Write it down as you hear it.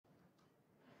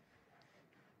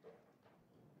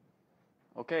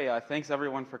Okay, thanks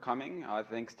everyone for coming.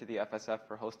 Thanks to the FSF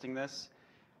for hosting this.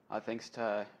 Thanks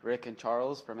to Rick and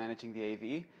Charles for managing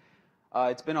the AV.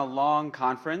 It's been a long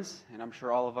conference, and I'm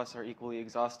sure all of us are equally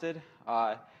exhausted.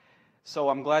 So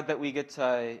I'm glad that we get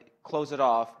to close it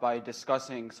off by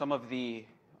discussing some of the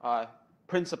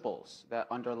principles that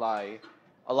underlie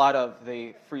a lot of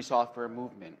the free software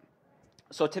movement.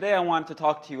 So today I want to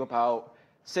talk to you about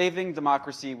saving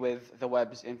democracy with the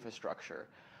web's infrastructure.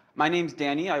 My name's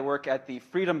Danny. I work at the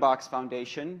Freedom Box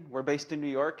Foundation. We're based in New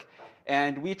York,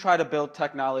 and we try to build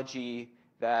technology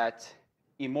that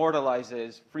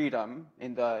immortalizes freedom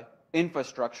in the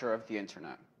infrastructure of the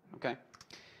internet. Okay?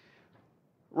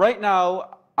 Right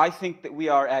now, I think that we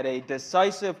are at a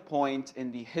decisive point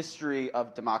in the history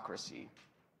of democracy.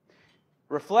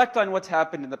 Reflect on what's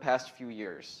happened in the past few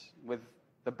years with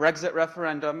the Brexit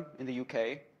referendum in the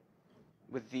UK,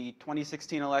 with the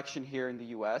 2016 election here in the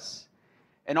US,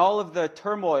 and all of the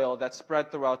turmoil that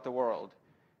spread throughout the world.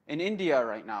 In India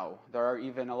right now, there are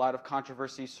even a lot of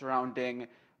controversies surrounding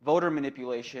voter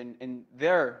manipulation in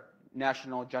their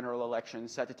national general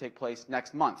elections set to take place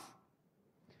next month.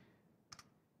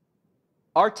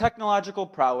 Our technological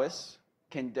prowess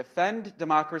can defend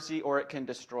democracy or it can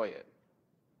destroy it.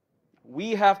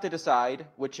 We have to decide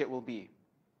which it will be.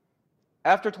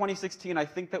 After 2016, I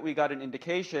think that we got an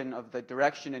indication of the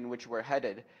direction in which we're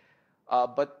headed,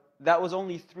 but that was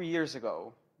only 3 years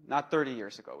ago, not 30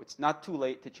 years ago. It's not too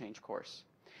late to change course.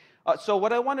 So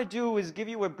what I want to do is give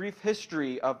you a brief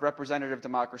history of representative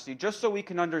democracy, just so we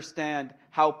can understand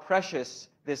how precious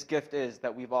this gift is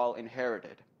that we've all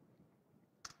inherited.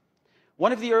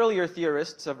 One of the earlier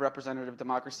theorists of representative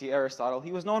democracy, Aristotle,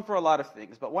 he was known for a lot of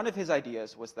things, but one of his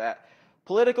ideas was that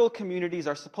political communities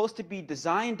are supposed to be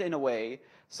designed in a way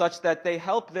such that they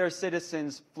help their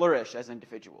citizens flourish as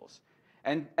individuals.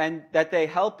 And that they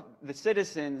help the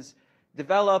citizens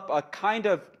develop a kind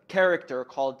of character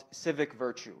called civic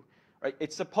virtue. Right?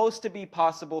 It's supposed to be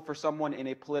possible for someone in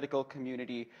a political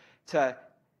community to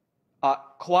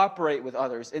cooperate with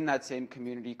others in that same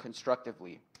community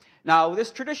constructively. Now, this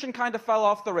tradition kind of fell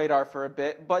off the radar for a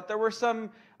bit, but there were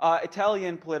some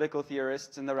Italian political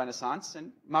theorists in the Renaissance,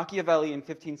 and Machiavelli in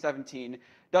 1517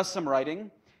 does some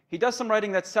writing. He does some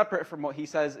writing that's separate from what he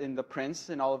says in The Prince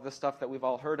and all of the stuff that we've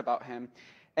all heard about him.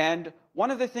 And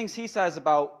one of the things he says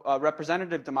about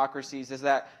representative democracies is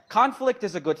that conflict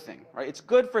is a good thing, right? It's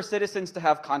good for citizens to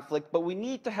have conflict, but we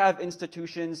need to have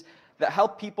institutions that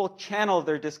help people channel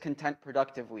their discontent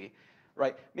productively,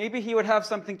 right? Maybe he would have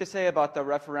something to say about the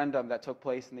referendum that took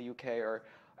place in the UK or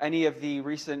any of the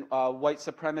recent white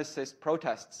supremacist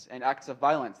protests and acts of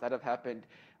violence that have happened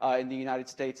in the United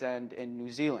States and in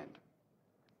New Zealand.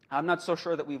 I'm not so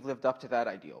sure that we've lived up to that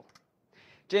ideal.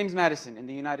 James Madison in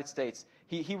the United States,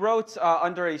 he wrote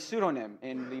under a pseudonym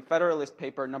in the Federalist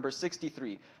paper number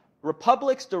 63,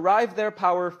 "Republics derive their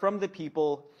power from the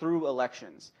people through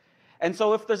elections." And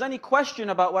so if there's any question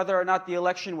about whether or not the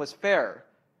election was fair,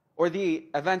 or the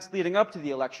events leading up to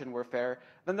the election were fair,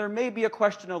 then there may be a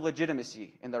question of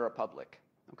legitimacy in the Republic.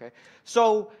 Okay?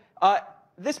 So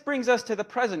this brings us to the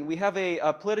present. We have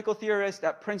a political theorist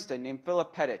at Princeton named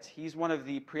Philip Pettit. He's one of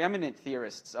the preeminent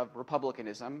theorists of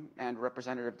republicanism and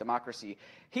representative democracy.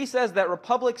 He says that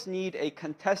republics need a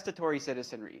contestatory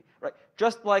citizenry, right?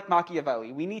 Just like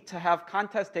Machiavelli, we need to have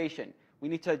contestation. We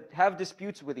need to have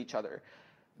disputes with each other.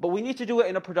 But we need to do it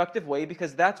in a productive way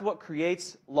because that's what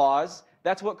creates laws,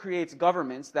 that's what creates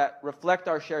governments that reflect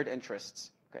our shared interests.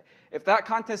 Okay? If that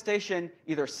contestation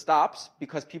either stops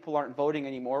because people aren't voting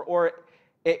anymore or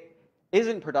it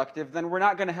isn't productive, then we're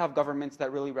not going to have governments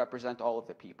that really represent all of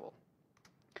the people.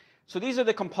 So these are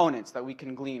the components that we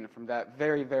can glean from that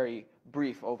very, very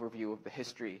brief overview of the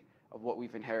history of what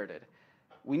we've inherited.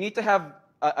 We need to have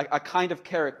a kind of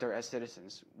character as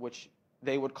citizens, which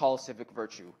they would call civic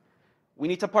virtue. We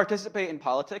need to participate in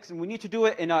politics, and we need to do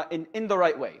it in the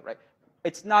right way. Right?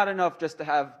 It's not enough just to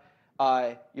have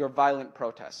your violent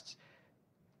protests.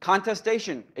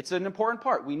 Contestation, it's an important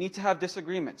part. We need to have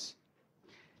disagreements.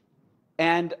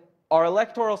 And our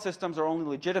electoral systems are only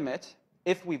legitimate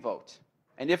if we vote,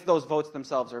 and if those votes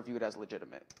themselves are viewed as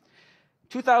legitimate.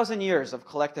 2,000 years of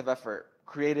collective effort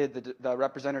created the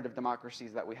representative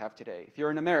democracies that we have today. If you're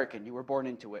an American, you were born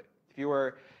into it. If you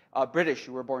were British,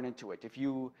 you were born into it. If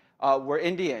you were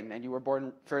Indian and you were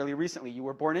born fairly recently, you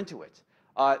were born into it.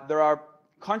 There are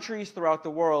countries throughout the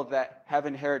world that have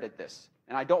inherited this,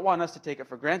 and I don't want us to take it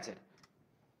for granted.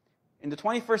 In the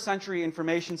 21st century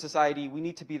information society, we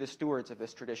need to be the stewards of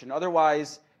this tradition.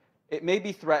 Otherwise, it may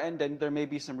be threatened and there may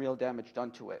be some real damage done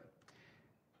to it.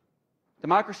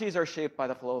 Democracies are shaped by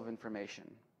the flow of information.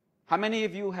 How many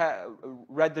of you have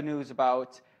read the news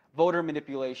about voter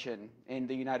manipulation in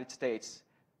the United States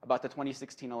about the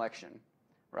 2016 election,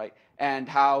 right? And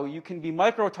how you can be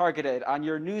micro-targeted on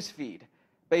your news feed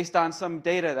based on some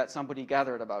data that somebody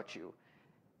gathered about you.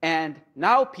 And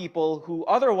now people who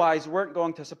otherwise weren't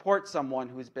going to support someone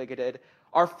who's bigoted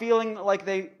are feeling like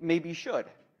they maybe should.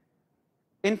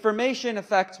 Information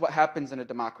affects what happens in a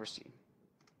democracy.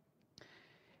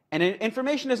 And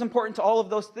information is important to all of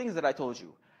those things that I told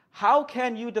you. How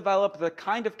can you develop the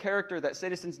kind of character that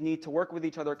citizens need to work with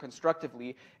each other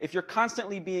constructively if you're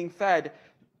constantly being fed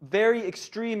very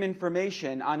extreme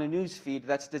information on a news feed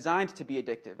that's designed to be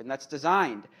addictive and that's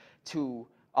designed to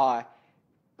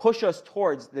push us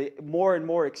towards the more and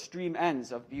more extreme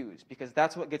ends of views, because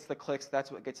that's what gets the clicks,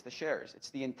 that's what gets the shares. It's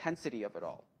the intensity of it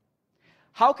all.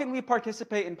 How can we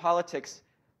participate in politics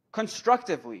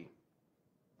constructively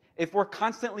if we're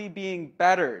constantly being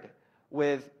battered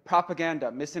with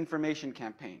propaganda, misinformation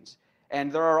campaigns,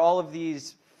 and there are all of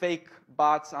these fake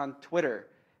bots on Twitter,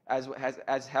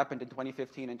 as happened in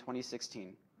 2015 and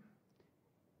 2016?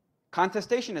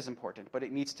 Contestation is important, but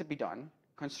it needs to be done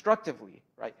constructively,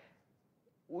 right?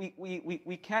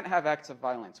 We can't have acts of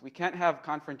violence. We can't have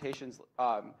confrontations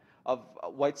of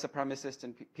white supremacists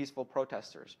and peaceful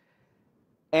protesters.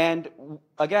 And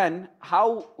again,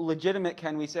 how legitimate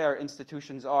can we say our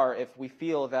institutions are if we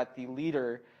feel that the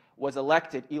leader was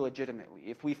elected illegitimately,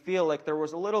 if we feel like there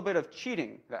was a little bit of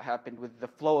cheating that happened with the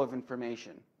flow of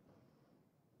information?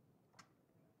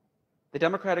 The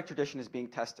democratic tradition is being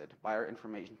tested by our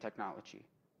information technology,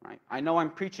 right? I know I'm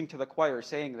preaching to the choir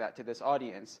saying that to this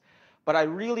audience, but I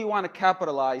really want to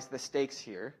capitalize the stakes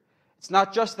here. It's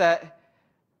not just that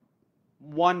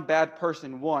one bad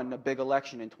person won a big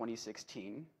election in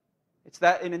 2016. It's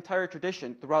that an entire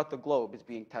tradition throughout the globe is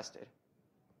being tested.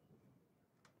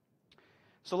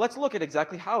 So let's look at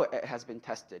exactly how it has been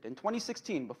tested. In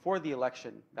 2016, before the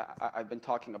election that I've been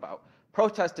talking about,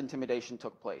 protest intimidation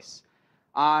took place.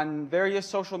 On various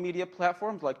social media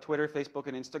platforms like Twitter, Facebook,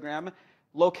 and Instagram,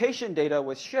 location data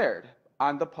was shared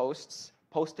on the posts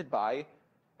posted by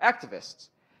activists.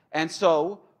 And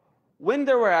so when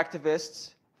there were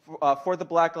activists for the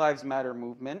Black Lives Matter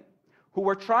movement who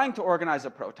were trying to organize a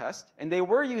protest, and they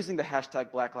were using the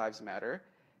hashtag Black Lives Matter,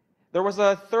 there was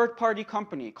a third-party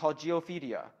company called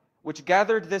Geophedia, which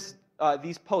gathered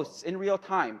these posts in real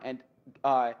time and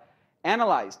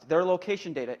analyzed their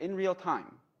location data in real time.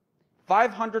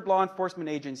 500 law enforcement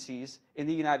agencies in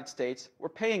the United States were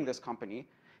paying this company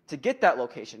to get that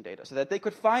location data so that they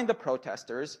could find the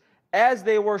protesters as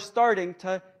they were starting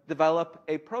to develop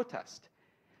a protest.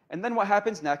 And then what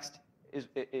happens next is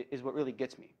what really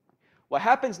gets me. What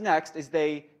happens next is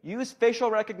they use facial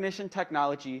recognition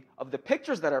technology of the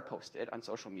pictures that are posted on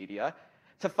social media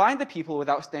to find the people with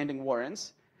outstanding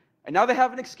warrants. And now they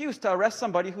have an excuse to arrest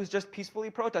somebody who's just peacefully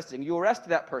protesting. You arrest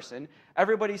that person.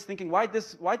 Everybody's thinking, why'd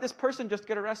this person just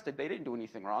get arrested? They didn't do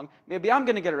anything wrong. Maybe I'm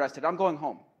going to get arrested. I'm going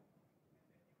home.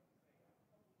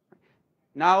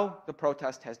 Now the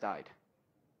protest has died.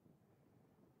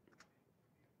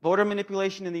 Voter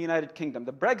manipulation in the United Kingdom.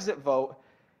 The Brexit vote,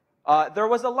 there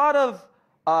was a lot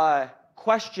of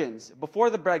questions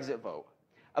before the Brexit vote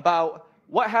about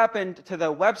what happened to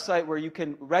the website where you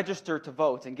can register to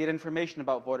vote and get information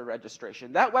about voter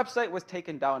registration. That website was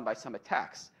taken down by some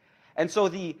attacks. And so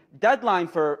the deadline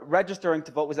for registering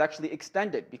to vote was actually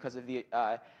extended because of the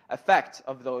effect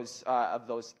of those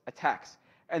attacks.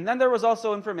 And then there was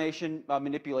also information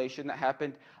manipulation that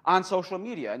happened on social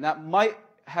media, and that might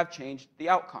have changed the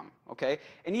outcome, okay?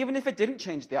 And even if it didn't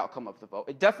change the outcome of the vote,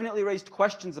 it definitely raised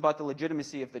questions about the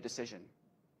legitimacy of the decision.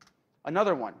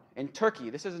 Another one, in Turkey,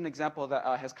 this is an example that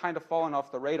has kind of fallen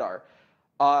off the radar.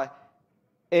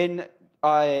 In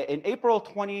April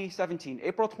 2017,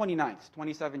 April 29th,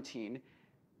 2017,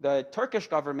 the Turkish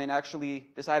government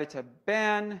actually decided to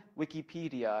ban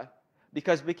Wikipedia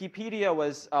because Wikipedia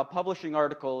was publishing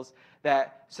articles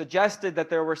that suggested that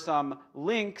there were some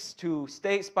links to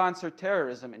state-sponsored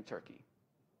terrorism in Turkey.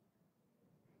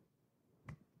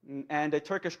 And a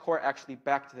Turkish court actually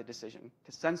backed the decision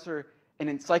to censor an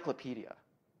encyclopedia.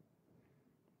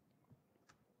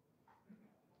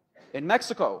 In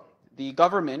Mexico, the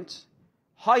government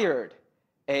hired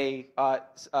a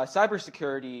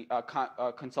cybersecurity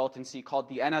consultancy called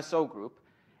the NSO Group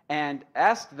and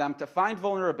asked them to find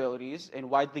vulnerabilities in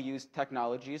widely used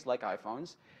technologies like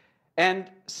iPhones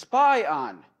and spy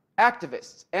on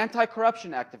activists,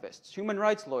 anti-corruption activists, human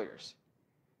rights lawyers.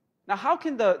 Now, how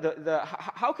can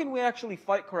how can we actually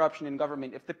fight corruption in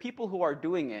government if the people who are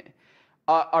doing it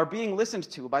are being listened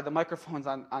to by the microphones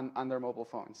on their mobile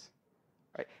phones,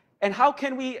 right? And how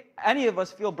can any of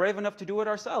us, feel brave enough to do it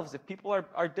ourselves if people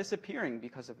are disappearing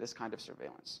because of this kind of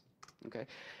surveillance? Okay?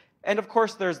 And of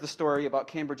course, there's the story about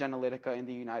Cambridge Analytica in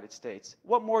the United States.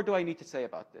 What more do I need to say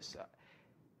about this?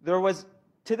 There was,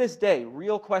 to this day,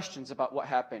 real questions about what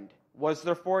happened. Was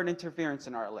there foreign interference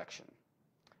in our election?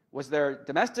 Was there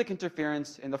domestic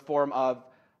interference in the form of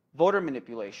voter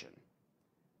manipulation?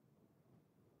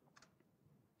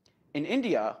 In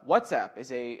India, WhatsApp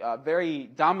is a very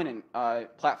dominant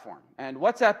platform, and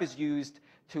WhatsApp is used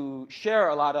to share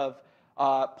a lot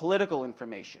of political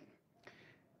information.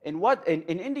 In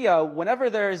India, whenever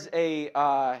there's a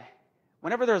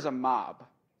mob,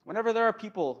 whenever there are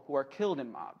people who are killed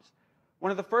in mobs, one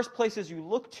of the first places you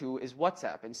look to is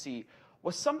WhatsApp and see,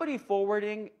 was somebody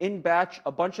forwarding in batch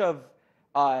a bunch of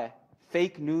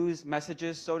fake news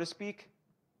messages, so to speak?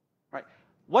 Right?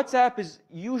 WhatsApp is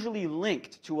usually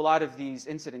linked to a lot of these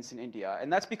incidents in India,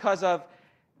 and that's because of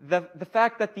the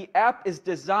fact that the app is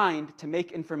designed to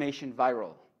make information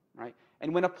viral. Right?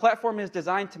 And when a platform is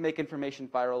designed to make information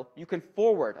viral, you can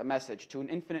forward a message to an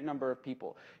infinite number of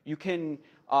people. You can,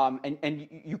 and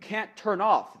you can't turn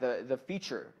off the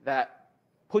feature that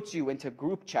puts you into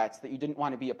group chats that you didn't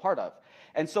want to be a part of.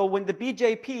 And so when the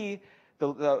BJP,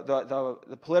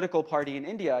 the political party in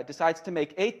India, decides to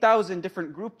make 8,000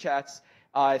 different group chats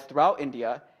throughout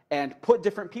India and put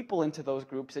different people into those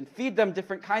groups and feed them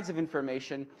different kinds of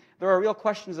information, there are real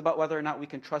questions about whether or not we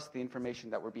can trust the information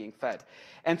that we're being fed.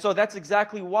 And so that's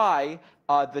exactly why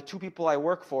the two people I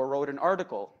work for wrote an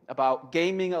article about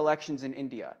gaming elections in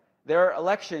India. Their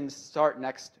elections start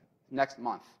next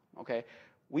month, okay?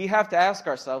 We have to ask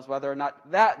ourselves whether or not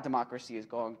that democracy is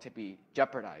going to be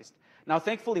jeopardized. Now,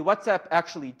 thankfully, WhatsApp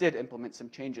actually did implement some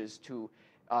changes to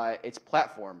its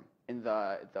platform in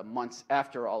the months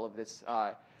after all of this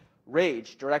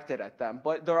rage directed at them,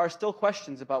 but there are still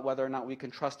questions about whether or not we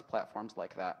can trust platforms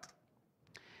like that.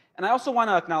 And I also want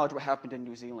to acknowledge what happened in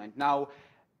New Zealand. Now,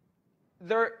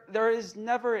 there is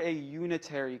never a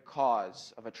unitary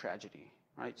cause of a tragedy,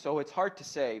 right? So it's hard to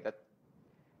say that,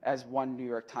 as one New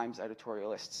York Times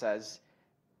editorialist says,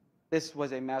 this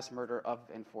was a mass murder of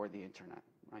and for the internet,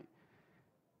 right?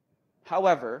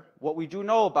 However, what we do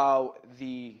know about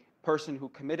the person who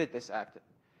committed this act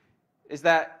is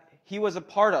that he was a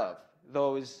part of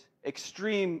those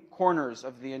extreme corners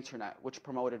of the internet which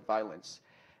promoted violence.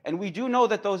 And we do know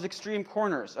that those extreme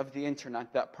corners of the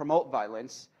internet that promote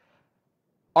violence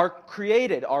are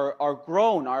created, are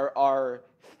grown, are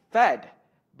fed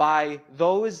by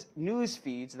those news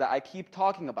feeds that I keep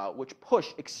talking about, which push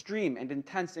extreme and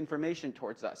intense information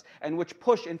towards us, and which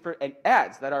push and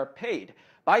ads that are paid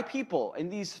by people in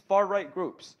these far-right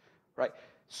groups, right?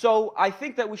 So I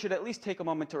think that we should at least take a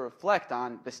moment to reflect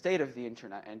on the state of the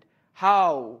internet and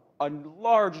how a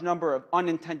large number of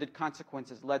unintended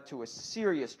consequences led to a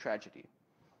serious tragedy.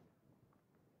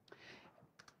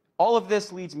 All of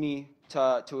this leads me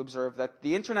to observe that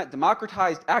the internet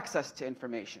democratized access to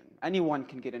information. Anyone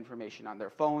can get information on their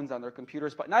phones, on their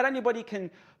computers, but not anybody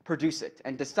can produce it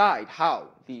and decide how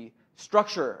the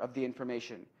structure of the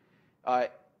information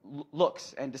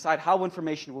looks and decide how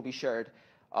information will be shared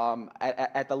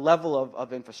at the level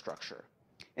of infrastructure.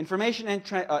 Information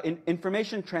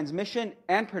transmission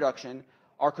and production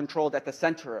are controlled at the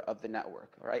center of the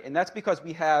network, right? And that's because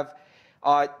we have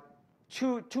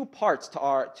two parts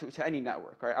to any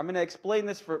network, right? I'm going to explain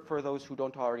this for those who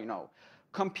don't already know.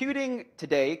 Computing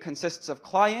today consists of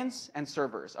clients and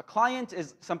servers. A client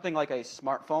is something like a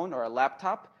smartphone or a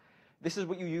laptop. This is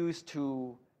what you use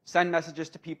to send messages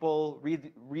to people,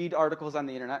 read articles on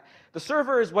the internet. The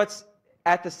server is what's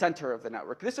at the center of the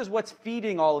network. This is what's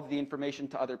feeding all of the information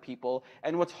to other people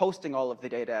and what's hosting all of the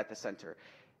data at the center.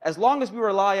 As long as we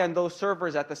rely on those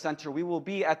servers at the center, we will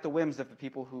be at the whims of the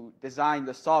people who design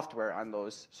the software on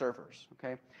those servers,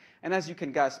 okay? And as you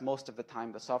can guess, most of the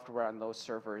time, the software on those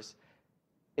servers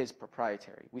is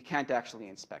proprietary. We can't actually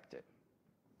inspect it.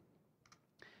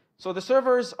 So the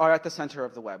servers are at the center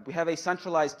of the web. We have a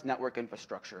centralized network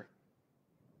infrastructure.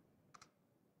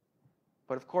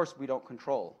 But of course, we don't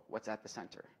control what's at the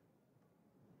center.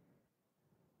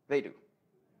 They do.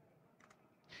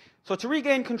 So to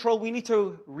regain control, we need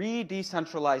to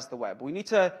re-decentralize the web. We need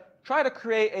to try to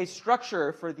create a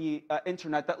structure for the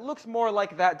internet that looks more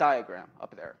like that diagram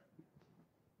up there.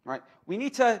 Right? We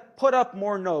need to put up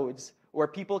more nodes where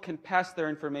people can pass their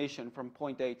information from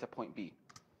point A to point B.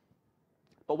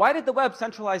 But why did the web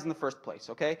centralize in the first place?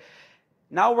 Okay?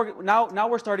 Now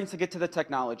we're starting to get to the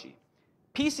technology.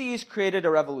 PCs created a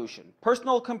revolution.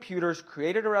 Personal computers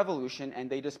created a revolution, and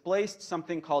they displaced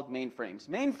something called mainframes.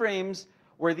 Mainframes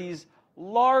were these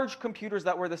large computers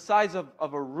that were the size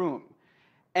of a room.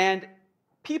 And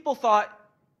people thought,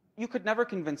 you could never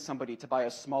convince somebody to buy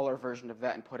a smaller version of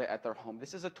that and put it at their home.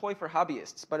 This is a toy for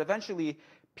hobbyists, but eventually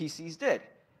PCs did.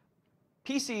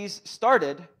 PCs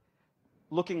started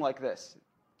looking like this.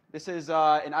 This is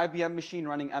an IBM machine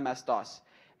running MS-DOS.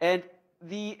 And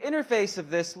the interface of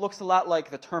this looks a lot like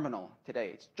the terminal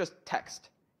today. It's just text.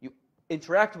 You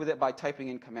interact with it by typing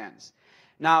in commands.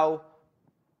 Now,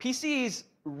 PCs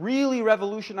really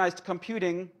revolutionized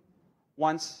computing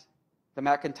once the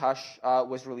Macintosh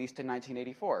was released in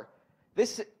 1984.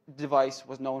 This device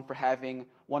was known for having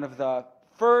one of the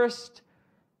first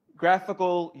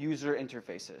graphical user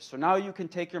interfaces. So now you can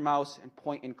take your mouse and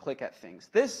point and click at things.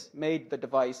 This made the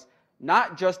device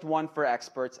not just one for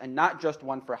experts and not just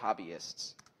one for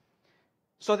hobbyists.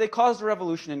 So they caused a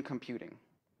revolution in computing.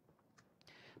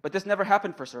 But this never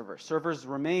happened for servers. Servers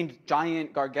remained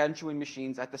giant, gargantuan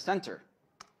machines at the center.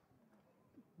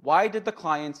 Why did the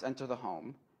clients enter the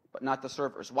home, but not the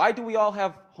servers? Why do we all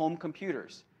have home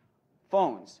computers,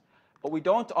 phones, but we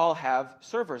don't all have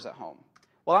servers at home?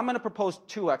 Well, I'm going to propose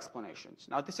two explanations.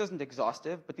 Now, this isn't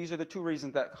exhaustive, but these are the two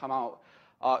reasons that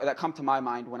come to my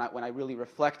mind when I really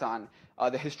reflect on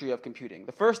the history of computing.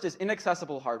 The first is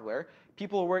inaccessible hardware.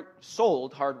 People weren't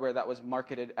sold hardware that was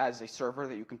marketed as a server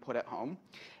that you can put at home.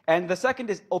 And the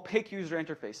second is opaque user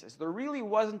interfaces. There really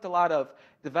wasn't a lot of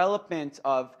development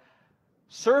of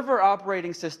server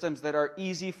operating systems that are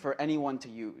easy for anyone to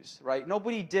use, right?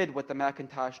 Nobody did what the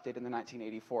Macintosh did in the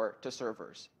 1984 to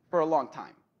servers for a long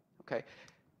time, okay?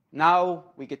 Now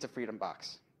we get to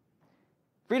FreedomBox.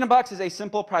 FreedomBox is a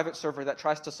simple private server that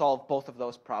tries to solve both of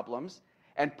those problems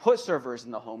and put servers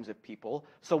in the homes of people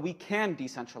so we can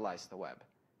decentralize the web,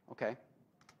 okay?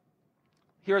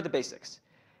 Here are the basics.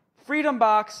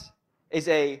 FreedomBox is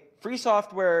a free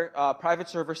software private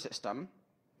server system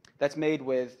that's made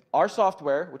with our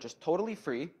software, which is totally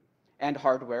free, and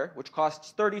hardware, which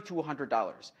costs $30 to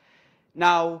 $100.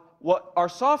 Now, what our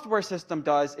software system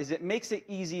does is it makes it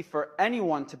easy for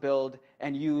anyone to build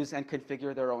and use and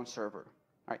configure their own server.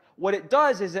 All right. What it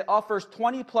does is it offers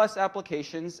 20+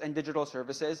 applications and digital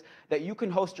services that you can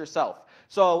host yourself.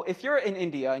 So if you're in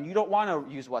India and you don't want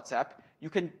to use WhatsApp, you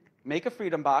can make a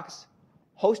FreedomBox,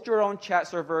 host your own chat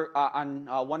server on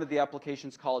one of the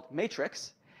applications called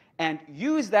Matrix, and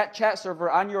use that chat server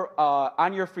on your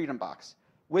FreedomBox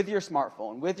with your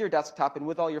smartphone, with your desktop, and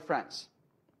with all your friends.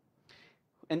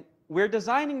 And we're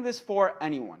designing this for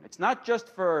anyone. It's not just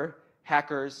for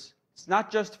hackers. It's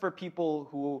not just for people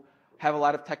who have a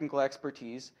lot of technical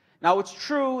expertise. Now, it's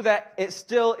true that it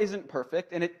still isn't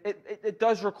perfect, and it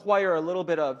does require a little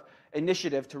bit of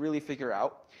initiative to really figure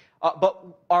out. But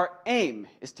our aim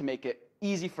is to make it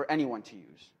easy for anyone to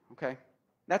use, okay?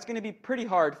 That's going to be pretty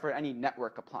hard for any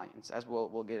network appliance, as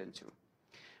we'll get into.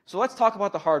 So let's talk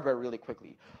about the hardware really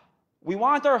quickly. We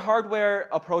want our hardware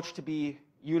approach to be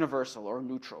universal or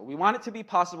neutral. We want it to be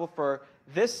possible for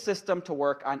this system to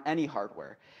work on any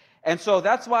hardware. And so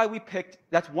that's why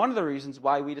that's one of the reasons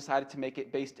why we decided to make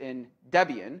it based in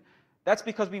Debian. That's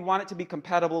because we want it to be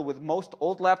compatible with most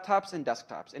old laptops and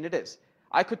desktops, and it is.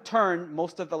 I could turn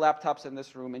most of the laptops in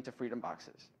this room into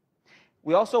FreedomBoxes.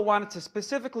 We also wanted to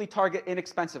specifically target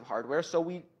inexpensive hardware, so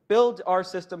we build our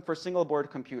system for single-board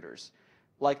computers,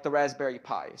 like the Raspberry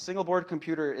Pi. A single-board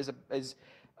computer is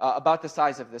about the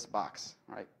size of this box,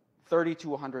 right? $30 to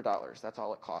 $100, that's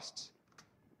all it costs.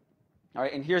 All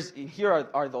right, and here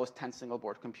are those 10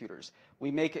 single-board computers.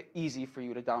 We make it easy for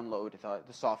you to download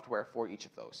the software for each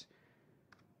of those.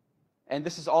 And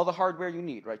this is all the hardware you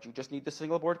need, right? You just need the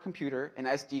single-board computer, an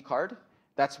SD card.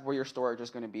 That's where your storage is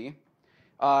going to be.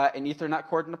 An Ethernet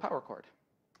cord and a power cord.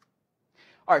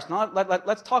 All right, so now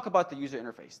let's talk about the user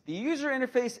interface. The user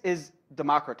interface is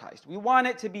democratized. We want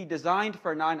it to be designed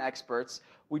for non-experts.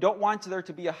 We don't want there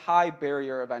to be a high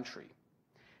barrier of entry.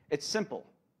 It's simple.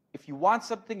 If you want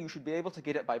something, you should be able to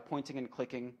get it by pointing and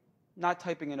clicking, not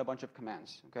typing in a bunch of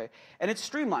commands, okay? And it's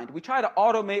streamlined. We try to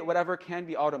automate whatever can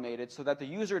be automated so that the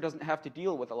user doesn't have to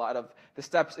deal with a lot of the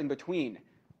steps in between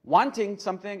wanting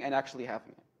something and actually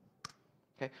having it,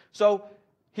 okay? So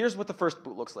here's what the first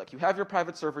boot looks like. You have your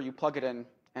private server, you plug it in,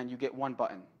 and you get one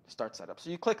button to start setup.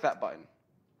 So you click that button.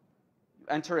 You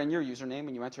enter in your username,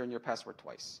 and you enter in your password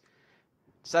twice.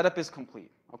 Setup is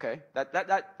complete, okay?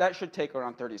 That should take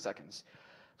around 30 seconds.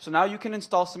 So now you can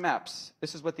install some apps.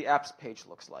 This is what the apps page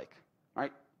looks like,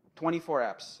 right? 24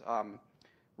 apps.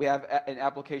 We have an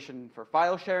application for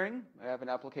file sharing. We have an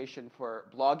application for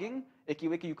blogging.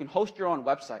 IkiWiki, you can host your own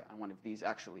website on one of these,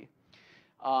 actually.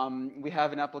 We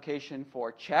have an application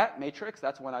for chat, Matrix,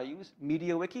 that's one I use.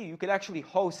 MediaWiki, you could actually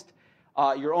host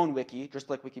your own wiki, just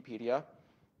like Wikipedia.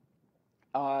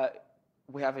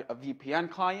 We have a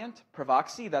VPN client,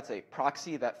 Provoxy, that's a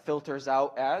proxy that filters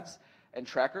out ads. and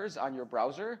trackers on your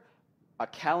browser. A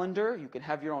calendar, you can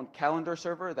have your own calendar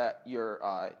server that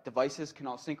your devices can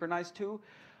all synchronize to.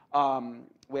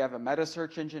 We have a meta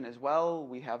search engine as well.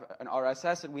 We have an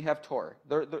RSS, and we have Tor.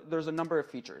 There's a number of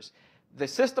features. The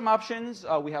system options,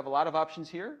 we have a lot of options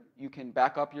here. You can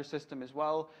back up your system as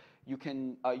well. You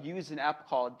can use an app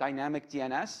called Dynamic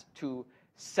DNS to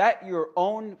set your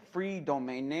own free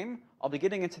domain name. I'll be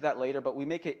getting into that later, but we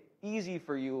make it easy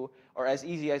for you, or as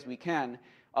easy as we can,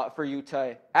 for you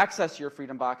to access your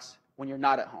Freedom Box when you're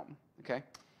not at home, okay?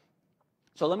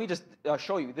 So let me just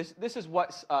show you. This is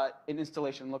what an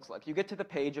installation looks like. You get to the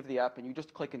page of the app, and you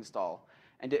just click Install,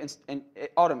 and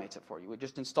it automates it for you. It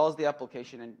just installs the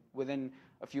application, and within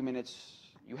a few minutes,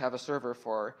 you have a server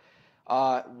for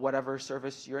whatever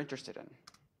service you're interested in.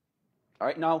 All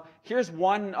right, now here's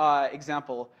one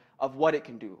example of what it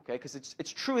can do, okay? Because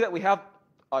it's true that we have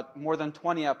more than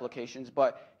 20 applications,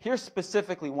 but here's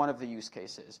specifically one of the use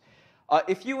cases.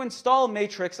 If you install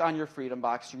Matrix on your Freedom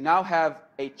Box, you now have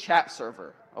a chat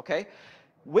server, okay?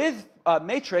 With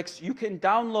Matrix, you can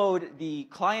download the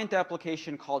client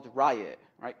application called Riot,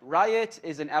 right? Riot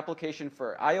is an application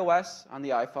for iOS on the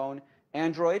iPhone,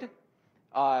 Android,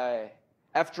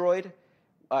 F-Droid.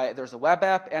 There's a web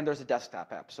app and there's a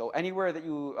desktop app. So anywhere that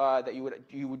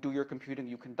you would do your computing,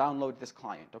 you can download this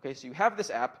client. Okay, so you have this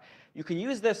app. You can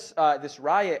use this this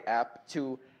Riot app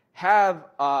to have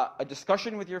a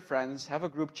discussion with your friends, have a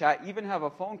group chat, even have a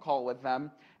phone call with them,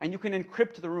 and you can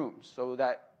encrypt the rooms so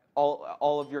that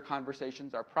all of your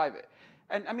conversations are private.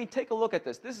 And I mean, take a look at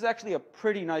this. This is actually a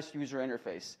pretty nice user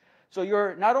interface. So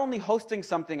you're not only hosting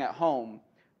something at home,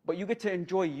 but you get to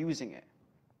enjoy using it.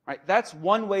 Right? That's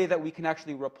one way that we can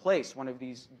actually replace one of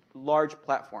these large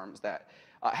platforms that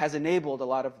has enabled a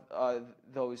lot of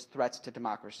those threats to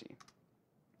democracy.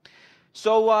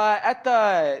 So at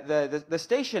the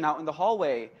station out in the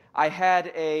hallway, I had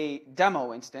a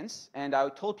demo instance, and I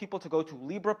told people to go to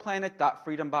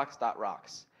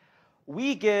LibrePlanet.freedombox.rocks.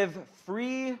 We give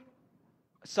free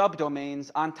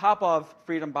subdomains on top of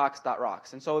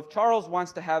freedombox.rocks. And so if Charles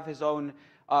wants to have his own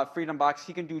Freedom Box,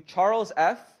 he can do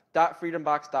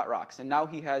charlesf.freedombox.rocks, and now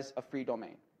he has a free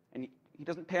domain, and he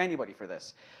doesn't pay anybody for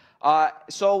this.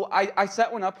 So I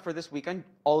set one up for this weekend.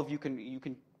 All of you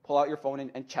can pull out your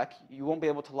phone and check. You won't be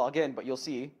able to log in, but you'll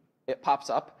see it pops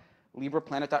up,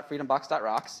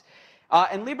 LibrePlanet.freedombox.rocks.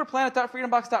 And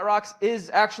LibrePlanet.freedombox.rocks is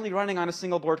actually running on a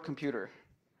single board computer.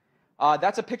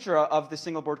 That's a picture of the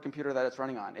single board computer that it's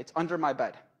running on. It's under my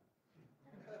bed.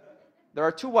 There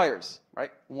are two wires,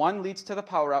 right? One leads to the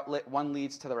power outlet, one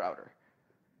leads to the router.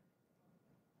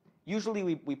 Usually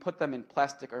we put them in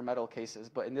plastic or metal cases,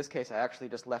 but in this case I actually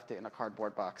just left it in a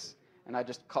cardboard box, and I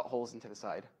just cut holes into the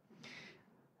side.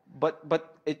 But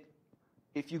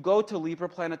if you go to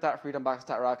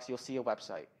LibrePlanet.freedombox.rocks, you'll see a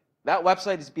website. That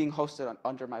website is being hosted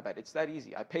under my bed. It's that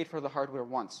easy. I paid for the hardware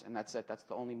once, and that's it. That's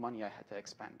the only money I had to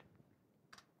expend.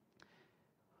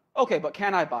 Okay, but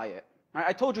can I buy it?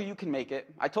 I told you can make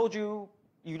it. I told you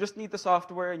you just need the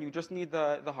software and you just need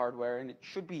the hardware, and it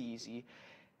should be easy.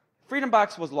 Freedom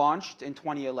Box was launched in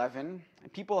 2011,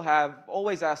 and people have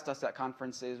always asked us at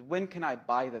conferences, when can I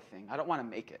buy the thing? I don't want to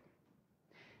make it.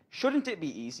 Shouldn't it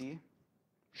be easy?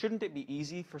 Shouldn't it be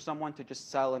easy for someone to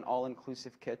just sell an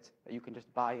all-inclusive kit that you can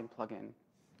just buy and plug in?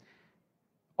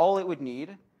 All it would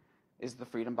need is the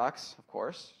Freedom Box, of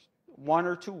course, one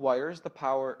or two wires, the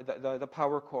power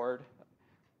cord,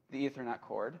 the Ethernet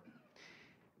cord,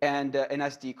 and an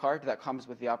SD card that comes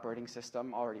with the operating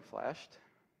system already flashed.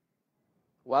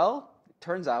 Well, it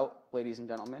turns out, ladies and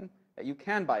gentlemen, that you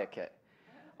can buy a kit.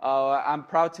 I'm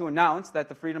proud to announce that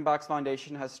the Freedom Box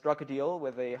Foundation has struck a deal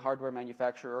with a hardware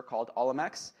manufacturer called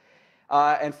Olimex.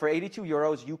 And for 82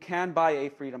 euros, you can buy a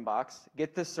Freedom Box,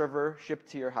 get this server shipped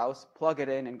to your house, plug it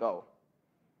in, and go.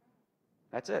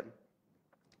 That's it.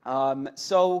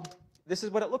 So this is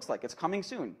what it looks like. It's coming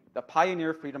soon, the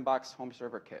Pioneer Freedom Box Home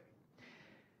Server Kit.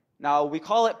 Now, we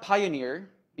call it Pioneer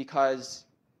because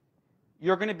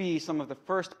you're going to be some of the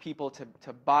first people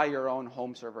to buy your own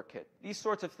home server kit. These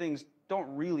sorts of things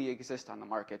don't really exist on the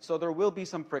market, so there will be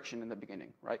some friction in the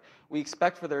beginning, right? We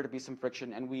expect for there to be some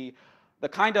friction, and the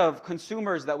kind of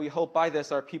consumers that we hope buy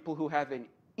this are people who have an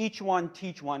each one,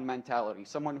 teach one mentality,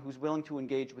 someone who's willing to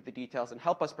engage with the details and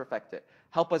help us perfect it,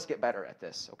 help us get better at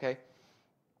this, okay?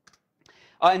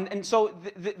 So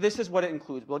this is what it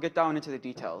includes. We'll get down into the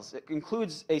details. It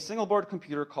includes a single board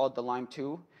computer called the Lime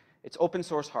 2. It's open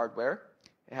source hardware.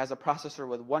 It has a processor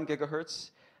with 1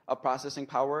 gigahertz of processing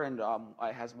power, and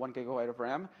it has 1 gigabyte of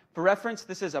RAM. For reference,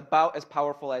 this is about as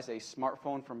powerful as a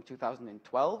smartphone from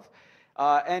 2012.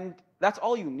 And that's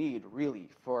all you need, really,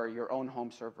 for your own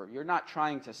home server. You're not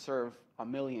trying to serve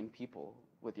 1 million people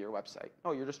with your website.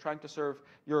 No, you're just trying to serve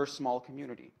your small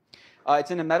community.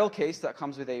 It's in a metal case that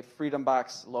comes with a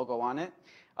FreedomBox logo on it.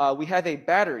 We have a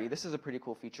battery. This is a pretty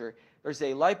cool feature. There's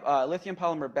a lithium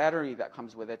polymer battery that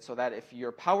comes with it so that if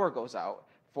your power goes out,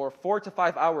 for 4 to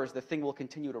 5 hours, the thing will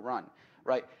continue to run,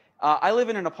 right? I live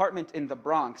in an apartment in the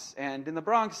Bronx, and in the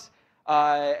Bronx, there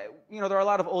are a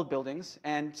lot of old buildings,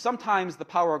 and sometimes the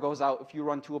power goes out if you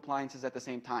run 2 appliances at the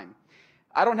same time.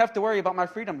 I don't have to worry about my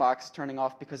FreedomBox turning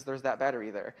off because there's that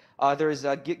battery there. There's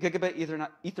a gigabit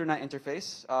Ethernet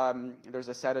interface. There's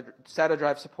a SATA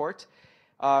drive support,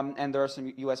 and there are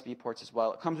some USB ports as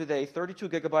well. It comes with a 32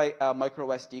 gigabyte micro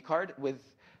SD card with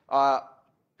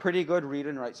pretty good read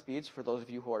and write speeds for those of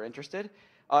you who are interested.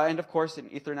 And of course, an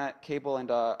Ethernet cable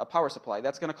and a power supply.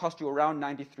 That's going to cost you around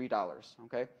 $93,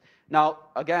 okay? Now,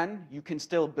 again, you can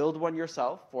still build one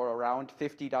yourself for around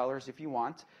 $50 if you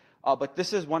want. But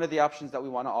this is one of the options that we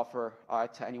want to offer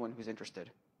to anyone who's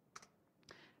interested.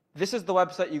 This is the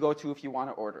website you go to if you want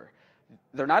to order.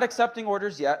 They're not accepting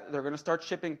orders yet. They're going to start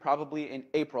shipping probably in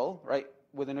April, right,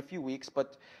 within a few weeks.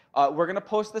 But we're going to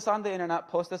post this on the internet,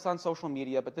 post this on social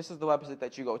media, but this is the website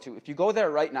that you go to. If you go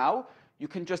there right now, you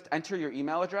can just enter your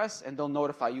email address, and they'll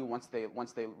notify you once they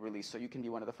release, so you can be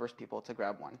one of the first people to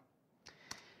grab one.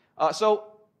 So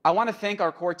I want to thank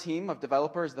our core team of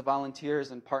developers, the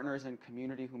volunteers and partners and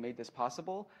community who made this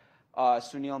possible.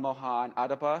 Sunil Mohan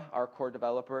Adaba, our core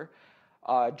developer.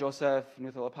 Joseph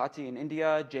Nuthalapati in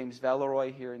India. James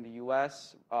Valeroy here in the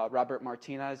US. Robert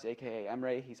Martinez, aka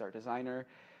Emre, he's our designer.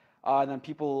 And then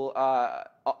people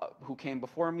who came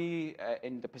before me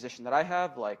in the position that I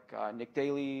have, like Nick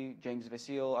Daly, James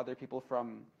Vasile, other people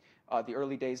from the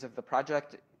early days of the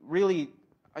project. Really,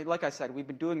 like I said, we've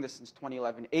been doing this since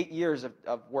 2011. 8 years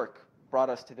of work brought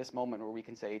us to this moment where we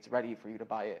can say it's ready for you to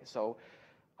buy it. So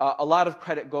a lot of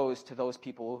credit goes to those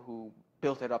people who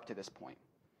built it up to this point.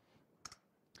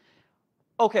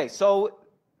 Okay, so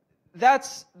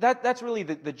that's really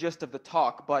the gist of the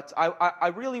talk, but I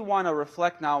really want to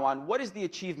reflect now on what is the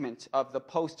achievement of the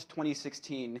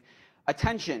post-2016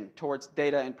 attention towards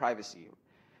data and privacy.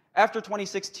 After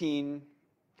 2016,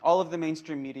 all of the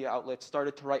mainstream media outlets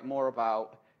started to write more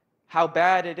about how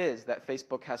bad it is that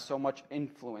Facebook has so much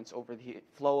influence over the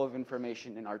flow of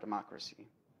information in our democracy.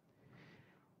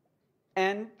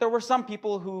 And there were some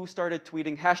people who started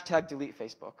tweeting #delete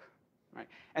Facebook, right?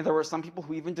 And there were some people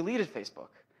who even deleted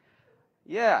Facebook.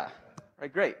 Yeah,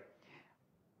 right, great.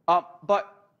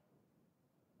 But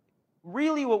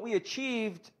really what we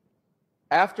achieved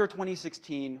after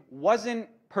 2016 wasn't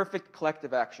perfect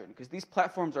collective action, because these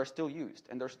platforms are still used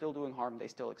and they're still doing harm, they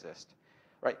still exist.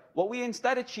 Right? What we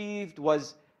instead achieved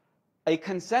was a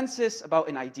consensus about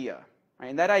an idea. Right?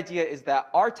 And that idea is that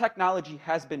our technology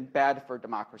has been bad for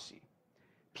democracy.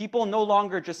 People no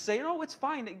longer just say, oh, it's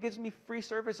fine, it gives me free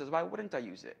services, why wouldn't I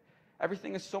use it?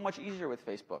 Everything is so much easier with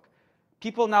Facebook.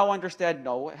 People now understand,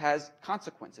 no, it has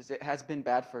consequences. It has been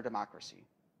bad for democracy.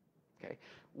 Okay?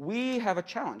 We have a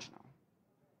challenge now.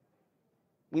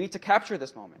 We need to capture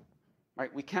this moment.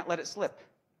 Right? We can't let it slip.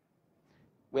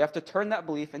 We have to turn that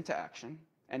belief into action.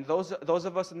 And those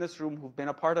of us in this room who've been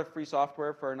a part of free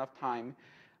software for enough time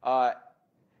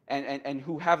and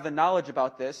who have the knowledge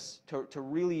about this to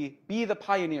really be the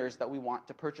pioneers that we want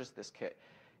to purchase this kit.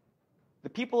 The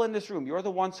people in this room, you're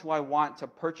the ones who I want to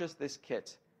purchase this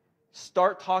kit.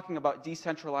 Start talking about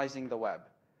decentralizing the web.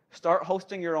 Start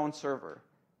hosting your own server.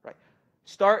 Right?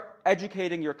 Start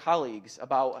educating your colleagues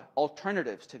about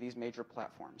alternatives to these major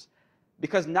platforms.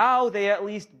 Because now they at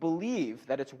least believe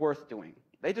that it's worth doing.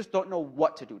 They just don't know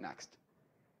what to do next.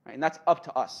 Right? And that's up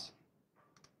to us.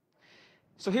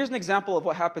 So here's an example of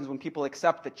what happens when people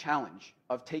accept the challenge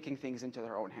of taking things into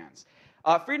their own hands.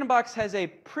 FreedomBox has a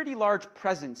pretty large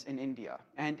presence in India.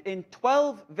 And in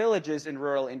 12 villages in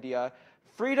rural India,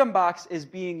 FreedomBox is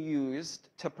being used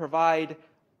to provide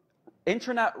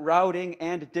internet routing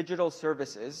and digital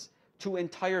services to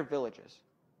entire villages.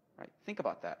 Right? Think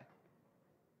about that.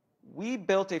 We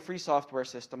built a free software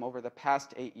system over the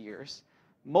past 8 years,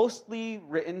 mostly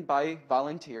written by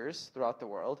volunteers throughout the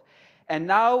world. And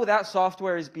now that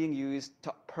software is being used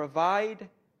to provide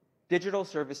digital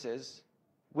services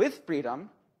with freedom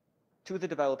to the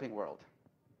developing world.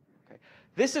 Okay?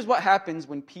 This is what happens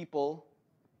when people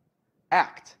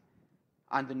act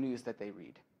on the news that they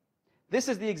read. This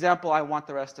is the example I want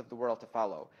the rest of the world to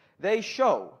follow. They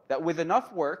show that with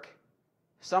enough work,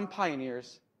 some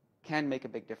pioneers can make a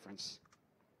big difference.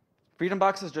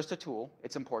 FreedomBox is just a tool.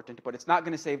 It's important, but it's not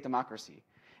going to save democracy.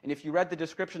 And if you read the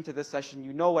description to this session,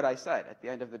 you know what I said at the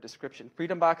end of the description.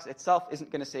 FreedomBox itself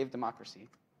isn't going to save democracy.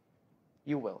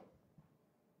 You will.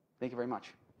 Thank you very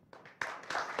much.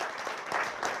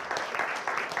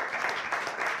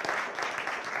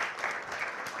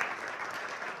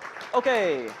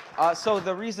 Okay, so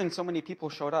the reason so many people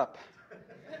showed up,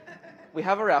 we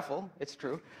have a raffle, it's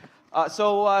true.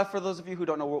 So for those of you who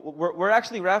don't know, we're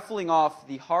actually raffling off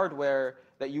the hardware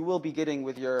that you will be getting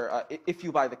with your, if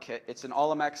you buy the kit. It's an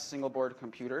All-MX single board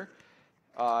computer.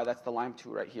 That's the Lime 2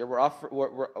 right here.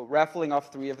 We're raffling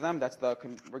off 3 of them.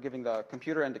 We're giving the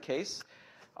computer and the case.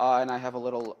 And I have a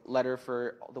little letter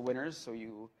for the winners so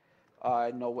you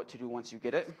know what to do once you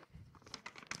get it.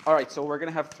 All right, so we're going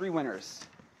to have 3 winners.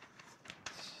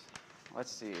 Let's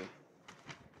see.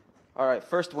 All right,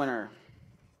 first winner.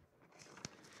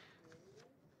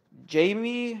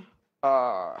 Jamie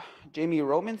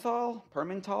Permenthal.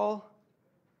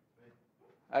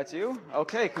 That's you?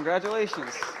 Okay,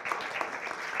 congratulations.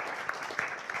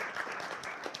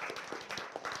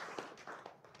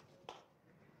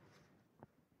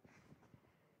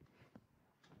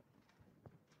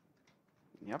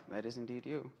 Yep, that is indeed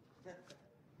you.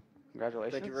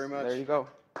 Congratulations. Thank you very much. There you go.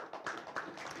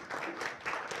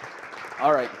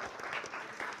 All right.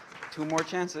 2 more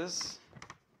chances.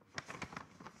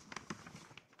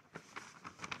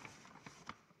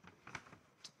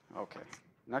 Okay.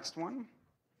 Next one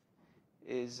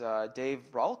is Dave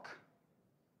Ralk.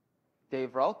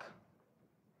 Dave Ralk?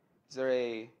 Is there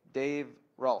a Dave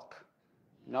Ralk?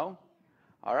 No?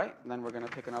 All right. Then we're going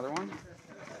to pick another one.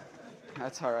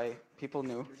 That's all right. People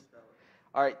knew.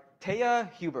 All right.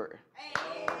 Taya Huber.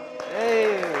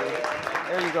 Hey.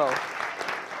 There you go.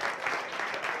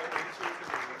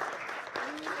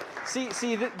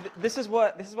 See, this is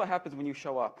what happens when you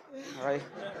show up. All right.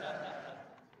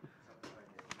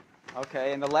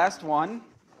 Okay, and the last one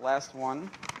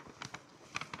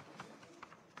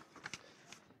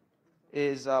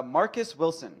is Marcus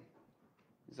Wilson.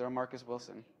 Is there a Marcus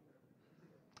Wilson?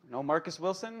 No Marcus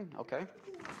Wilson? Okay.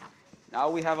 Now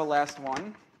we have a last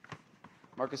one.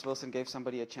 Marcus Wilson gave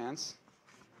somebody a chance.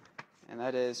 And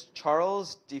that is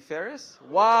Charles DeFerris.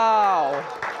 Wow!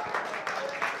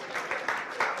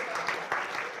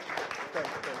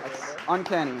 That's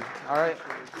uncanny. All right.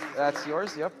 That's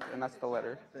yours, yep, and that's the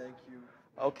letter. Thank you.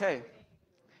 Okay.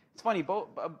 It's funny,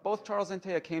 both Charles and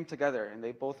Taya came together, and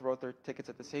they both wrote their tickets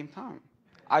at the same time.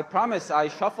 I promise I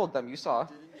shuffled them, you saw.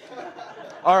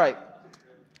 All right.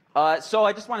 So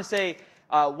I just want to say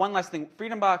one last thing.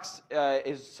 FreedomBox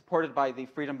is supported by the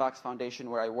FreedomBox Foundation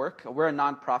where I work. We're a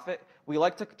nonprofit. We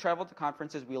like to travel to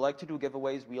conferences. We like to do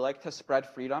giveaways. We like to spread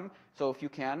freedom. So if you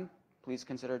can, please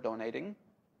consider donating.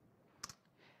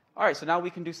 All right, so now we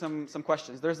can do some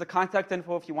questions. There's the contact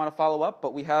info if you want to follow up,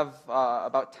 but we have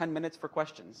about 10 minutes for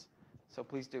questions. So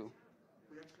please do.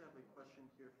 We actually have a question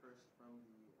here first from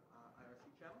the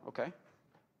IRC channel. Okay.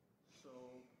 So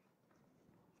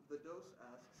the dose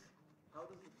asks, how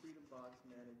does the FreedomBox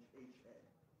manage HA?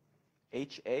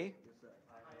 HA? Yes, sir.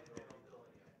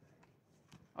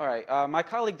 All right. My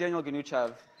colleague Daniel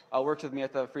Ganuchev works with me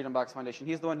at the FreedomBox Foundation.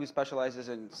 He's the one who specializes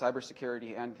in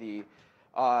cybersecurity and the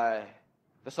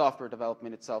software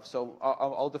development itself. So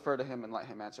I'll defer to him and let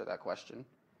him answer that question.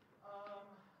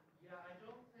 Yeah, I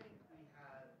don't think we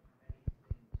have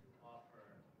anything to offer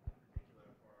in particular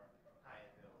for high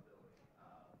availability.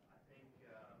 I think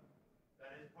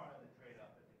that is part of the trade-off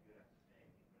I think you'd have to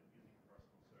make using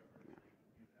personal servers. You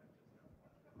have just have one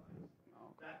device.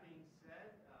 Okay. That being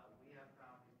said, we have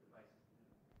found these devices.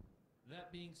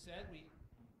 That being said,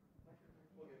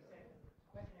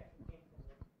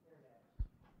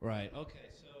 Right. Okay.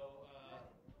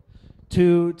 So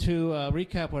to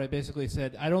recap what I basically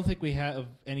said, I don't think we have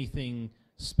anything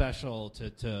special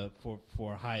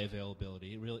for high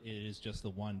availability. It is just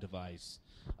the one device.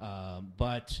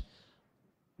 But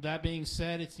that being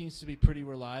said, it seems to be pretty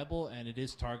reliable, and it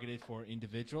is targeted for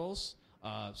individuals.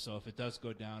 So if it does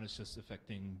go down, it's just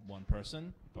affecting one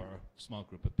person or a small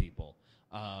group of people.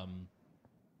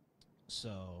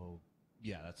 So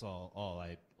yeah, that's all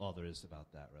there is about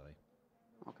that, really.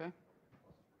 Okay.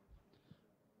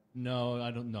 No, I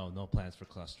don't know. No plans for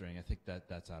clustering. I think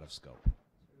that's out of scope. To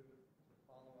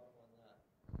follow up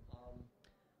on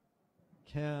that,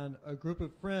 can a group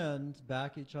of friends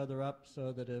back each other up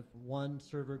so that if one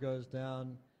server goes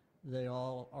down, they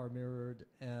all are mirrored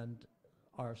and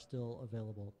are still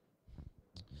available?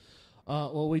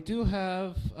 Well, we do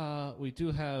have.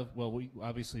 Well,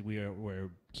 we're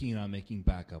keen on making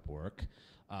backup work.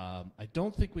 I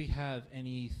don't think we have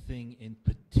anything in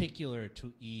particular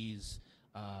to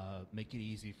make it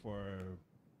easy for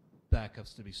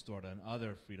backups to be stored on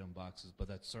other Freedom boxes, but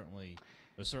that certainly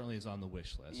is on the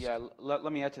wish list. Yeah,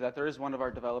 let me add to that. There is one of our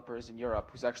developers in Europe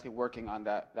who's actually working on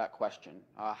that question.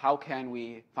 How can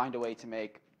we find a way to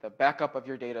make the backup of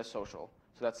your data social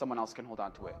so that someone else can hold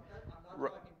on to it? I'm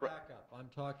not talking backup. I'm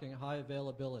talking high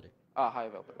availability. High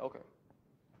availability. Okay.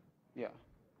 Yeah.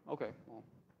 Okay. Well,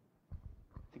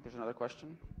 I think there's another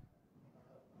question.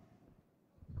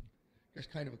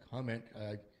 Just kind of a comment.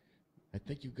 I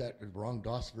think you got the wrong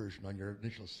DOS version on your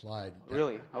initial slide.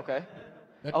 Really? Okay.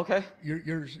 That, Okay.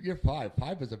 You're 5.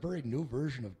 5 is a very new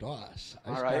version of DOS.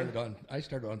 I started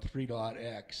on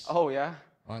 3.x. Oh yeah.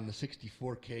 On the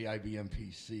 64K IBM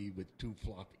PC with 2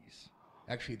 floppies.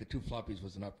 Actually, the 2 floppies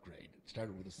was an upgrade. It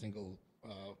started with a single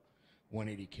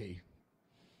 180K.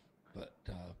 But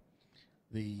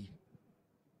the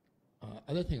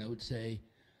other thing I would say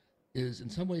is, in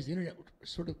some ways, the internet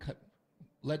sort of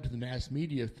led to the mass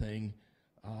media thing.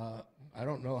 I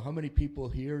don't know how many people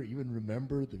here even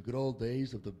remember the good old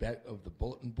days of the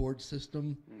bulletin board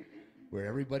system, where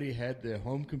everybody had their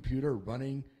home computer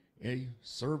running a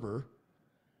server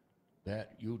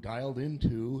that you dialed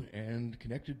into and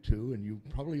connected to, and you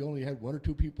probably only had 1 or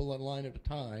 2 people online at a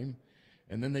time,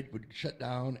 and then they would shut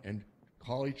down and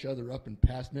call each other up and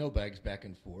pass mailbags back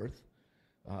and forth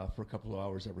for a couple of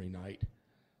hours every night.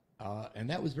 And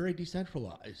that was very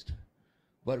decentralized,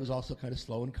 but it was also kind of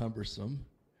slow and cumbersome.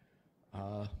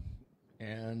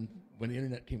 And when the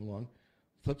internet came along,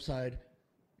 flip side,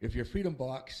 if your Freedom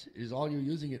Box is all you're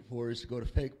using it for is to go to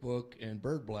Fakebook and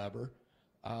Bird Blabber,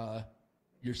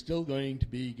 you're still going to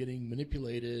be getting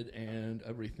manipulated and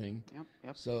everything.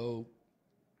 Yep. So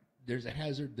there's a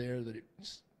hazard there that it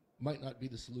might not be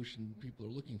the solution people are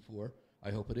looking for.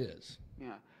 I hope it is.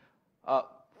 Yeah.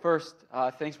 First,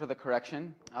 thanks for the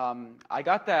correction. I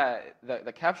got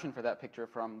the caption for that picture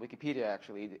from Wikipedia,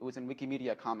 actually. It was in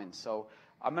Wikimedia Commons. So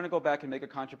I'm going to go back and make a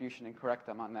contribution and correct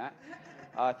them on that.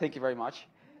 Thank you very much.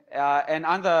 And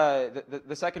on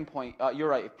the second point, you're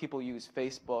right. If people use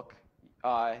Facebook,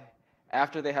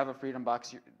 after they have a Freedom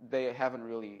Box, they haven't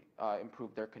really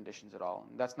improved their conditions at all.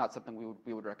 And that's not something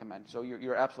we would recommend. So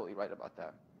you're absolutely right about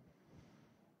that.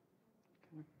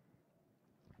 Okay.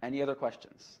 Any other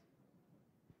questions?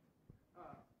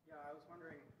 Yeah, I was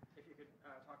wondering if you could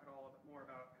talk at all a bit more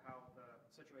about how the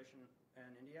situation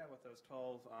in India with those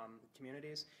 12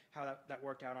 communities, how that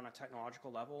worked out on a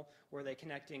technological level. Were they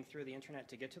connecting through the internet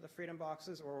to get to the Freedom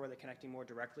Boxes, or were they connecting more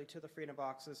directly to the Freedom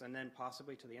Boxes and then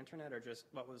possibly to the internet, or just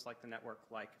what was like the network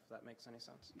like, if that makes any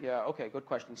sense? Yeah, okay, good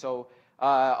question. So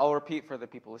I'll repeat for the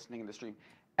people listening in the stream.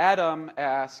 Adam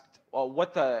asked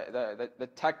what the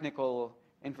technical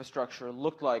infrastructure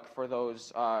looked like for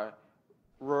those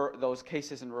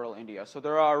cases in rural India. So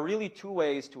there are really 2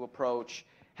 ways to approach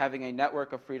having a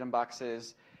network of Freedom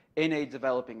Boxes in a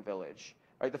developing village.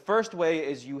 Right, the first way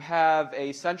is you have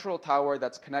a central tower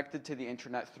that's connected to the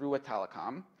internet through a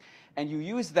telecom, and you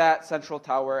use that central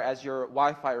tower as your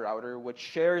Wi-Fi router, which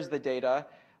shares the data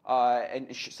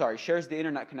shares the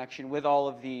internet connection with all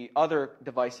of the other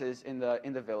devices in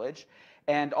the village.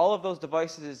 And all of those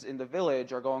devices in the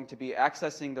village are going to be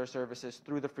accessing their services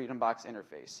through the Freedom Box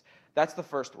interface. That's the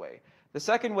first way. The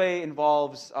second way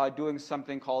involves doing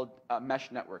something called mesh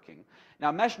networking.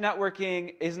 Now, mesh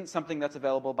networking isn't something that's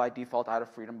available by default out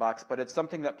of Freedom Box, but it's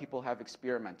something that people have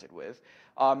experimented with.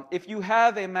 If you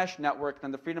have a mesh network,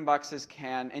 then the Freedom Boxes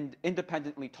can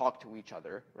independently talk to each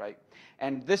other, right?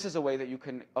 And this is a way that you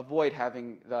can avoid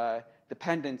having the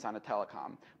dependence on a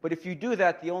telecom. But if you do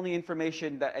that, the only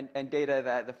information and data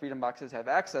that the Freedom Boxes have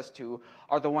access to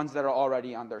are the ones that are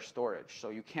already on their storage. So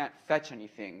you can't fetch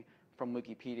anything from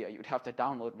Wikipedia. You'd have to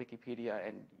download Wikipedia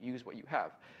and use what you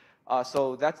have.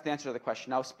 So that's the answer to the question.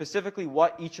 Now, specifically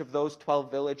what each of those 12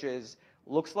 villages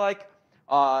looks like,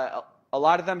 a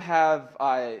lot of them have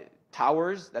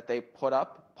towers that they put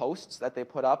up, posts that they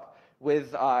put up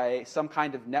with some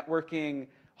kind of networking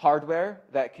hardware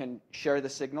that can share the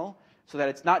signal, so that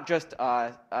it's not just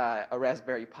a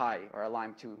Raspberry Pi or a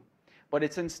Lime 2, but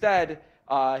it's instead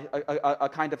a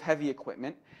kind of heavy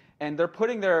equipment. And they're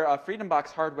putting their Freedom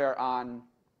Box hardware on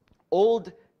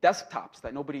old desktops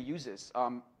that nobody uses.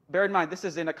 Bear in mind, this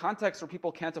is in a context where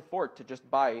people can't afford to just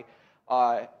buy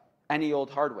any old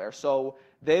hardware. So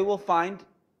they will find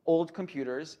old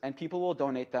computers, and people will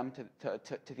donate them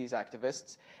to these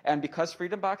activists. And because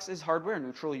Freedom Box is hardware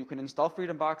neutral, you can install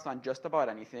Freedom Box on just about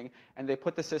anything, and they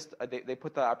put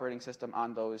the operating system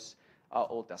on those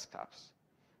old desktops.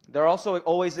 They're also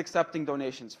always accepting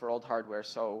donations for old hardware,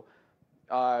 so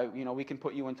we can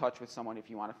put you in touch with someone if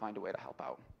you want to find a way to help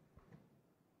out.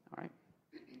 All right.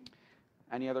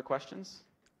 Any other questions?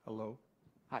 Hello.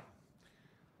 Hi.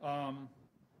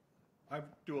 I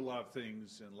do a lot of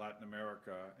things in Latin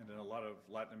America, and in a lot of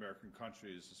Latin American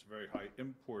countries, there's a very high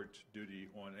import duty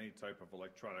on any type of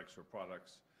electronics or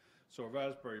products. So a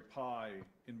Raspberry Pi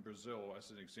in Brazil,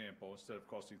 as an example, instead of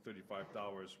costing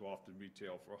 $35, will often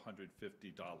retail for $150.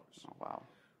 Oh, wow.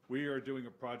 We are doing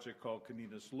a project called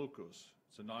Caninas Lucas.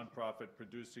 It's a nonprofit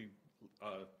producing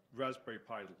Raspberry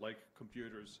Pi-like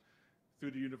computers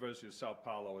through the University of Sao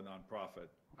Paulo, a nonprofit.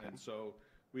 Okay. And so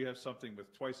we have something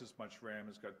with twice as much RAM.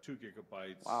 It's got 2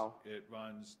 gigabytes. Wow. It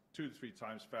runs 2 to 3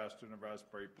 times faster than a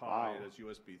Raspberry Pi. Wow. It has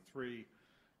USB 3,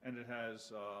 and it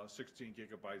has 16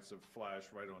 gigabytes of flash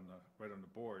right on the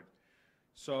board.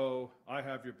 So I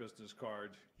have your business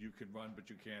card. You can run, but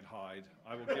you can't hide.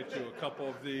 I will get you a couple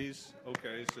of these,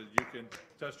 okay, so you can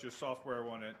test your software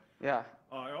on it. Yeah.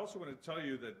 I also want to tell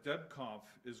you that DebConf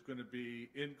is going to be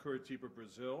in Curitiba,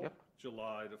 Brazil, Yep.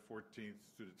 July the 14th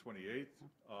through the 28th.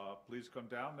 Please come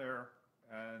down there,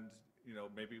 and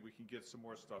maybe we can get some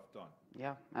more stuff done.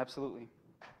 Yeah, absolutely.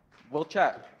 We'll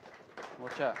chat. We'll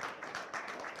chat.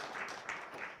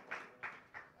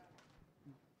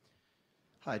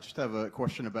 Hi, I just have a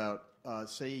question about,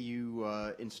 say you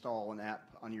install an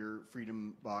app on your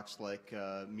Freedom Box like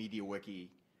MediaWiki.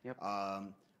 Yep.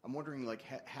 I'm wondering like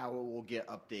how it will get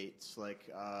updates. Like,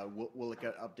 will it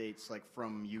get updates like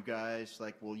from you guys?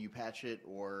 Like, will you patch it,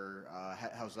 or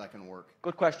how's that going to work?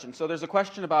 Good question. So there's a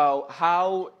question about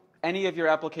how any of your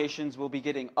applications will be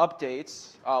getting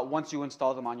updates once you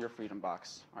install them on your Freedom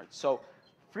Box. All right. So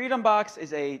Freedom Box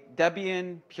is a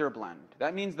Debian pure blend.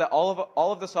 That means that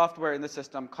all of the software in the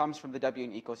system comes from the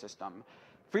Debian ecosystem.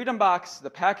 Freedom Box,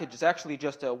 the package, is actually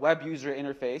just a web user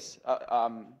interface,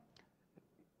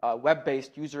 a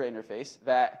web-based user interface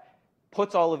that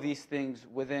puts all of these things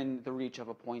within the reach of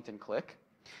a point and click.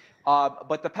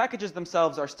 But the packages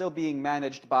themselves are still being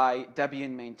managed by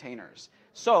Debian maintainers.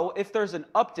 So if there's an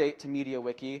update to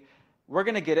MediaWiki, we're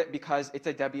going to get it because it's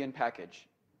a Debian package.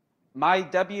 My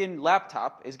Debian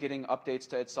laptop is getting updates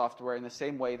to its software in the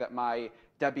same way that my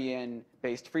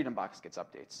Debian-based Freedom Box gets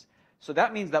updates. So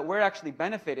that means that we're actually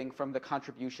benefiting from the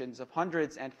contributions of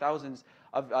hundreds and thousands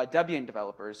of Debian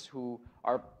developers who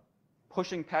are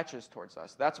pushing patches towards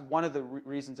us. That's one of the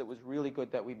reasons it was really good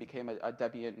that we became a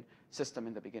Debian system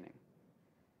in the beginning.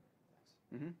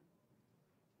 Mm-hmm.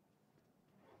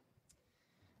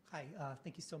 Hi,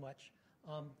 thank you so much.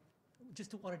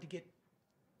 Just wanted to get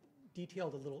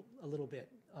detailed a little bit.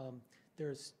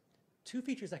 There's 2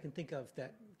 features I can think of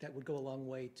that would go a long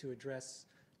way to address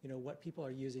what people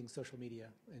are using social media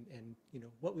and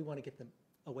what we want to get them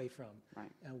away from.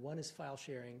 Right. And one is file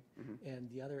sharing, and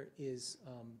the other is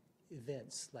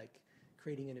events, like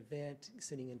creating an event,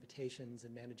 sending invitations,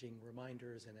 and managing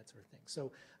reminders and that sort of thing.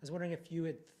 So I was wondering if you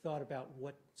had thought about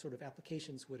what sort of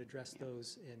applications would address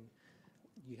those, and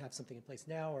you have something in place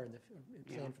now or in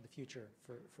the plan for the future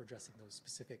for addressing those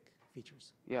specific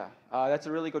features. Yeah, that's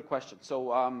a really good question.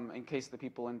 So in case the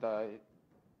people in the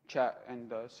chat and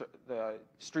the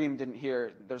stream didn't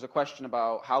hear, there's a question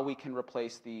about how we can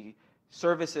replace the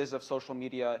services of social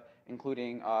media,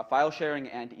 including file sharing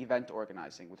and event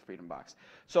organizing with Freedom Box.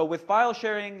 So with file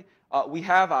sharing, we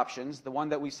have options. The one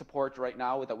that we support right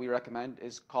now that we recommend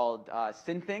is called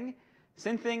Synthing.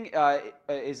 Synthing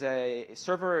is a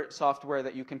server software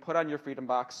that you can put on your Freedom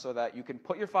Box so that you can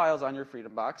put your files on your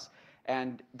Freedom Box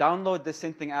and download the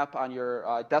Synthing app on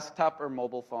your desktop or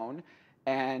mobile phone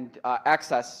and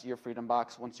access your Freedom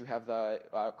Box once you have the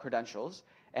credentials,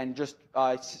 and just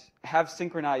have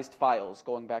synchronized files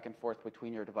going back and forth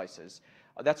between your devices.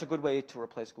 That's a good way to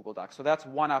replace Google Docs. So that's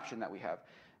one option that we have.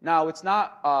 Now, it's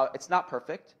not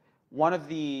perfect. One of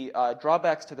the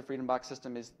drawbacks to the Freedom Box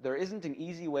system is there isn't an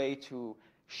easy way to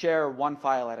share one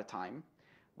file at a time.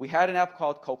 We had an app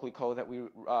called Coquelicot that we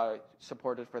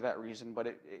supported for that reason,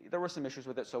 but there were some issues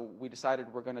with it, so we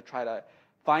decided we're going to try to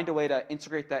find a way to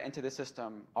integrate that into the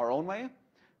system our own way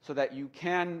so that you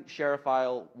can share a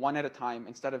file one at a time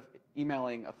instead of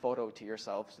emailing a photo to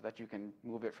yourself so that you can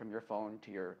move it from your phone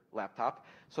to your laptop.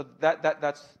 So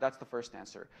that's the first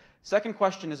answer. Second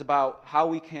question is about how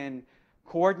we can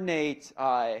coordinate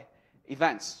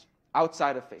events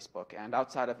outside of Facebook and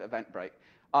outside of Eventbrite.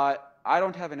 I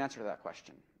don't have an answer to that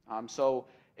question. So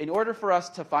in order for us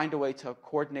to find a way to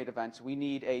coordinate events, we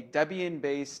need a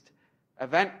Debian-based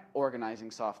event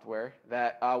organizing software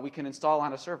that we can install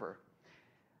on a server.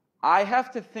 I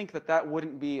have to think that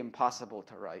wouldn't be impossible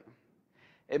to write.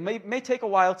 It may take a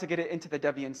while to get it into the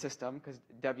Debian system, because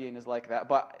Debian is like that,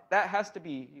 but that has to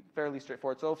be fairly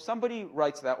straightforward. So if somebody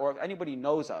writes that, or if anybody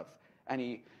knows of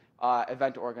any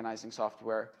event organizing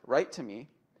software, write to me,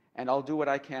 and I'll do what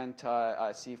I can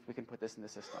to see if we can put this in the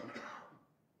system.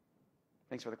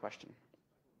 Thanks for the question.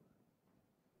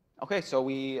 Okay, so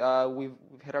we've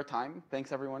hit our time.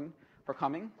 Thanks, everyone, for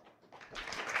coming.